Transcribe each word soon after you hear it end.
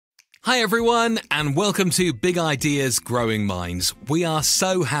Hi everyone, and welcome to Big Ideas Growing Minds. We are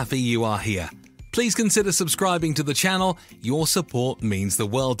so happy you are here. Please consider subscribing to the channel. Your support means the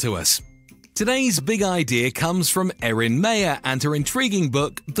world to us. Today's big idea comes from Erin Meyer and her intriguing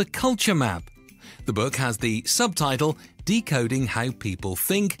book, The Culture Map. The book has the subtitle, Decoding How People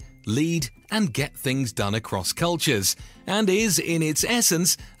Think, Lead, and Get Things Done Across Cultures, and is, in its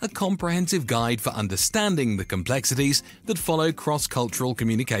essence, a comprehensive guide for understanding the complexities that follow cross-cultural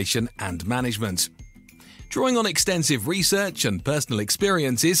communication and management. Drawing on extensive research and personal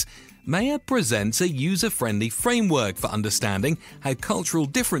experiences, Meyer presents a user-friendly framework for understanding how cultural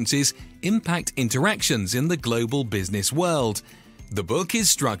differences impact interactions in the global business world. The book is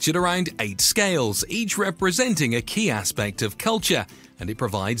structured around 8 scales, each representing a key aspect of culture, and it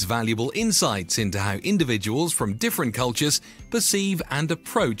provides valuable insights into how individuals from different cultures perceive and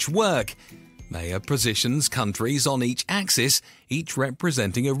approach work. Meyer positions countries on each axis, each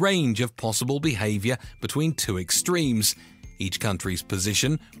representing a range of possible behavior between 2 extremes. Each country's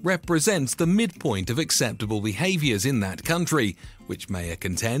position represents the midpoint of acceptable behaviors in that country, which Meyer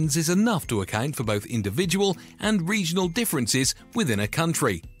contends is enough to account for both individual and regional differences within a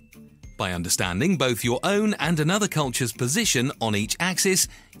country. By understanding both your own and another culture's position on each axis,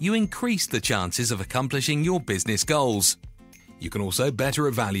 you increase the chances of accomplishing your business goals. You can also better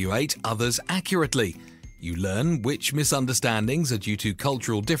evaluate others accurately. You learn which misunderstandings are due to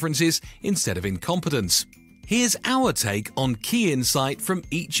cultural differences instead of incompetence. Here's our take on key insight from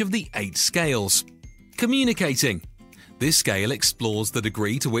each of the 8 scales. Communicating. This scale explores the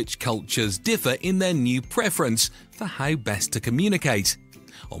degree to which cultures differ in their new preference for how best to communicate.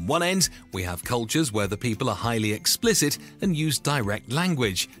 On one end, we have cultures where the people are highly explicit and use direct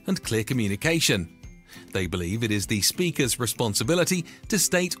language and clear communication. They believe it is the speaker's responsibility to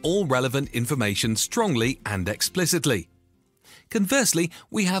state all relevant information strongly and explicitly. Conversely,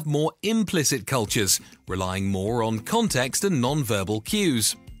 we have more implicit cultures, relying more on context and non-verbal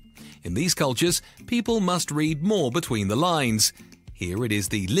cues. In these cultures, people must read more between the lines. Here it is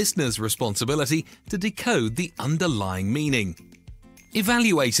the listener's responsibility to decode the underlying meaning.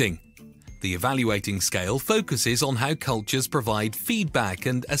 Evaluating. The evaluating scale focuses on how cultures provide feedback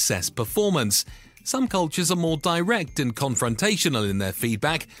and assess performance. Some cultures are more direct and confrontational in their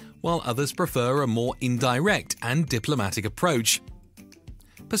feedback, while others prefer a more indirect and diplomatic approach.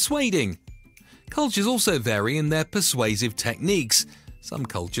 Persuading. Cultures also vary in their persuasive techniques. Some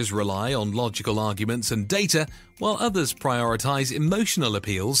cultures rely on logical arguments and data, while others prioritize emotional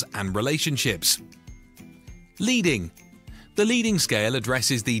appeals and relationships. Leading. The leading scale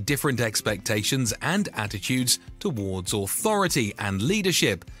addresses the different expectations and attitudes towards authority and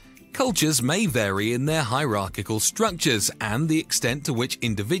leadership. Cultures may vary in their hierarchical structures and the extent to which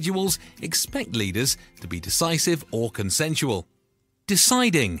individuals expect leaders to be decisive or consensual.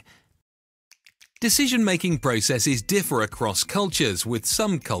 Deciding. Decision-making processes differ across cultures, with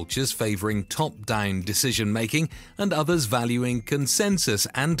some cultures favoring top-down decision-making and others valuing consensus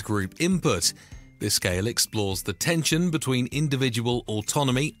and group input. This scale explores the tension between individual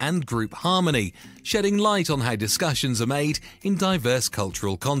autonomy and group harmony, shedding light on how decisions are made in diverse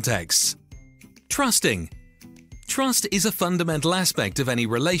cultural contexts. Trusting. Trust is a fundamental aspect of any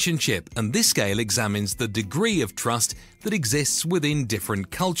relationship, and this scale examines the degree of trust that exists within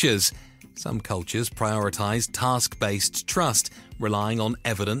different cultures. Some cultures prioritize task-based trust, relying on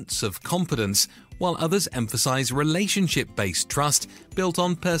evidence of competence, while others emphasize relationship-based trust built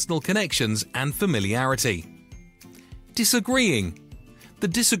on personal connections and familiarity. Disagreeing. The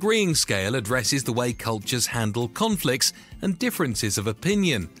disagreeing scale addresses the way cultures handle conflicts and differences of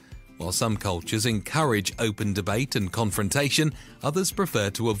opinion. While some cultures encourage open debate and confrontation, others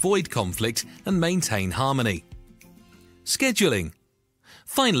prefer to avoid conflict and maintain harmony. Scheduling.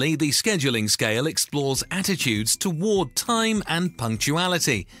 Finally, the scheduling scale explores attitudes toward time and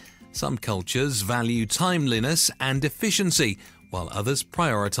punctuality. Some cultures value timeliness and efficiency, while others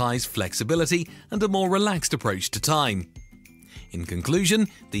prioritize flexibility and a more relaxed approach to time. In conclusion,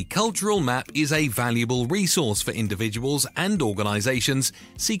 the cultural map is a valuable resource for individuals and organizations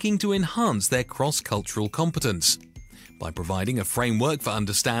seeking to enhance their cross-cultural competence. By providing a framework for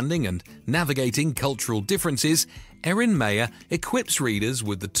understanding and navigating cultural differences, Erin Meyer equips readers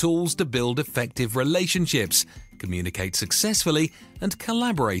with the tools to build effective relationships, communicate successfully, and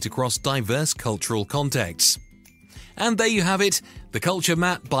collaborate across diverse cultural contexts. And there you have it, The Culture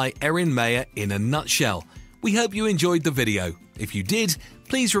Map by Erin Meyer in a nutshell. We hope you enjoyed the video. If you did,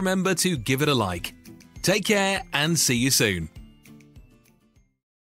 please remember to give it a like. Take care and see you soon.